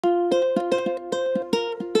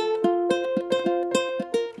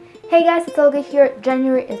Hey guys, it's Olga here.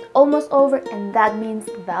 January is almost over and that means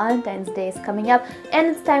Valentine's Day is coming up and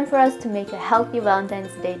it's time for us to make a healthy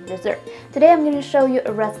Valentine's Day dessert. Today I'm going to show you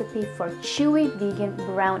a recipe for chewy vegan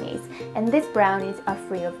brownies, and these brownies are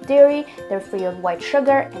free of dairy, they're free of white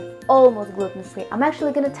sugar and almost gluten-free. I'm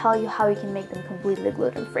actually going to tell you how you can make them completely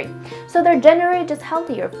gluten-free. So they're generally just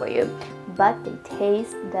healthier for you, but they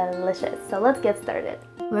taste delicious. So let's get started.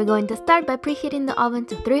 We're going to start by preheating the oven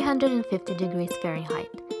to 350 degrees Fahrenheit.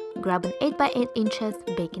 Grab an 8 by 8 inches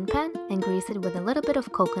baking pan and grease it with a little bit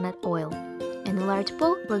of coconut oil. In a large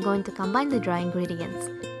bowl, we're going to combine the dry ingredients.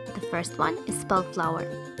 The first one is spelt flour.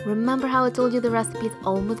 Remember how I told you the recipe is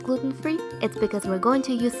almost gluten-free? It's because we're going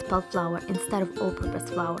to use spelt flour instead of all-purpose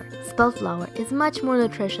flour. Spelt flour is much more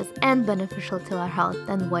nutritious and beneficial to our health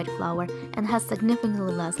than white flour and has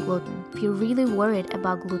significantly less gluten. If you're really worried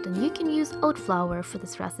about gluten, you can use oat flour for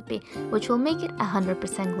this recipe, which will make it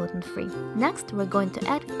 100% gluten-free. Next, we're going to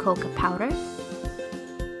add cocoa powder,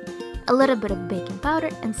 a little bit of baking powder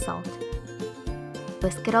and salt.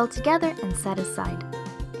 Whisk it all together and set aside.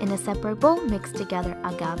 In a separate bowl, mix together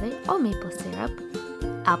agave or maple syrup,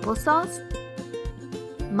 applesauce,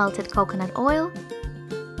 melted coconut oil,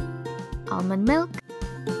 almond milk,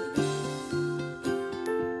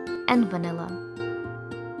 and vanilla.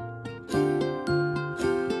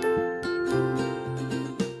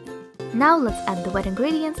 Now let's add the wet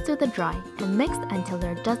ingredients to the dry and mix until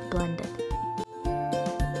they're just blended.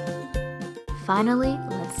 Finally,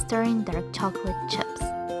 let's stir in dark chocolate chips.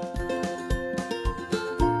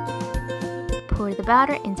 Pour the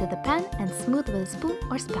batter into the pan and smooth with a spoon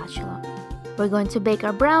or spatula. We're going to bake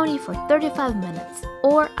our brownie for 35 minutes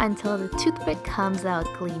or until the toothpick comes out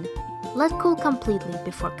clean. Let cool completely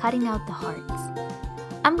before cutting out the hearts.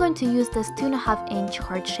 I'm going to use this 2.5-inch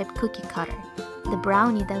heart-shaped cookie cutter. The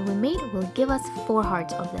brownie that we made will give us 4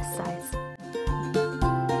 hearts of this size.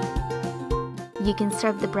 You can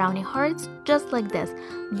serve the brownie hearts just like this,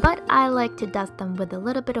 but I like to dust them with a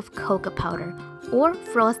little bit of cocoa powder or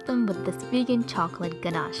frost them with this vegan chocolate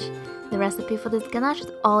ganache. The recipe for this ganache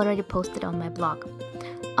is already posted on my blog.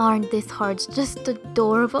 Aren't these hearts just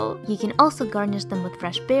adorable? You can also garnish them with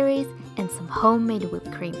fresh berries and some homemade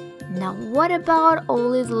whipped cream. Now what about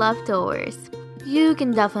all these leftovers? You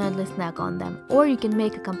can definitely snack on them, or you can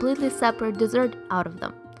make a completely separate dessert out of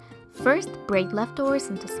them. First, break leftovers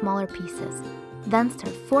into smaller pieces. Then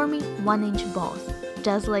start forming 1-inch balls,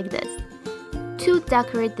 just like this. To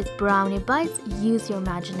decorate these brownie bites, use your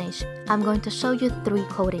imagination. I'm going to show you 3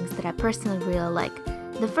 coatings that I personally really like.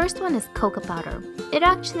 The first one is cocoa powder. It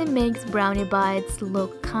actually makes brownie bites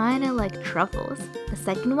look kinda like truffles. The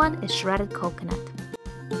second one is shredded coconut.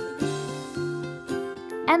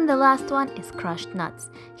 And the last one is crushed nuts.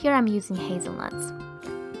 Here I'm using hazelnuts.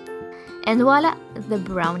 And voila, the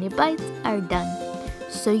brownie bites are done.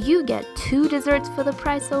 So you get 2 desserts for the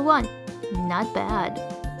price of 1. Not bad.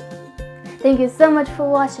 Thank you so much for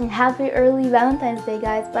watching. Happy early Valentine's Day,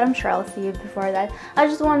 guys, but I'm sure I'll see you before that. I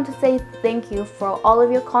just wanted to say thank you for all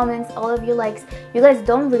of your comments, all of your likes. You guys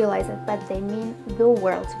don't realize it, but they mean the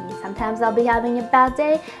world to me. Sometimes I'll be having a bad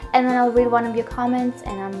day and then I'll read one of your comments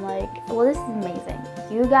and I'm like, well, this is amazing.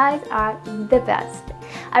 You guys are the best.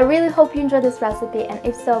 I really hope you enjoyed this recipe, and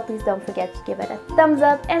if so, please don't forget to give it a thumbs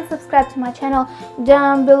up and subscribe to my channel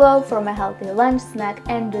down below for my healthy lunch, snack,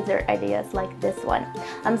 and dessert ideas like this one.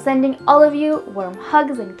 I'm sending all of you warm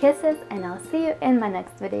hugs and kisses, and I'll see you in my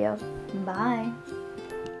next video. Bye!